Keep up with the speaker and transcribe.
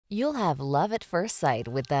You'll have love at first sight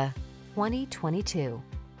with the 2022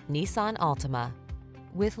 Nissan Altima.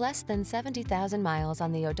 With less than 70,000 miles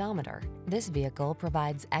on the odometer, this vehicle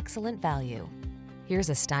provides excellent value. Here's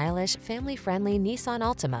a stylish, family-friendly Nissan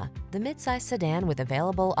Altima, the midsize sedan with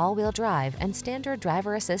available all-wheel drive and standard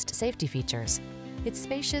driver assist safety features. Its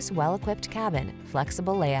spacious, well-equipped cabin,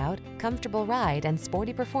 flexible layout, comfortable ride, and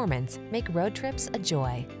sporty performance make road trips a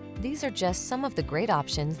joy. These are just some of the great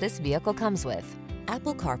options this vehicle comes with: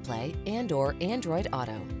 Apple CarPlay and/or Android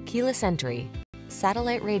Auto, keyless entry,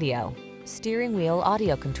 satellite radio, steering wheel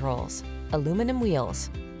audio controls, aluminum wheels,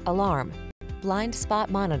 alarm, blind spot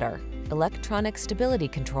monitor, electronic stability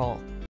control,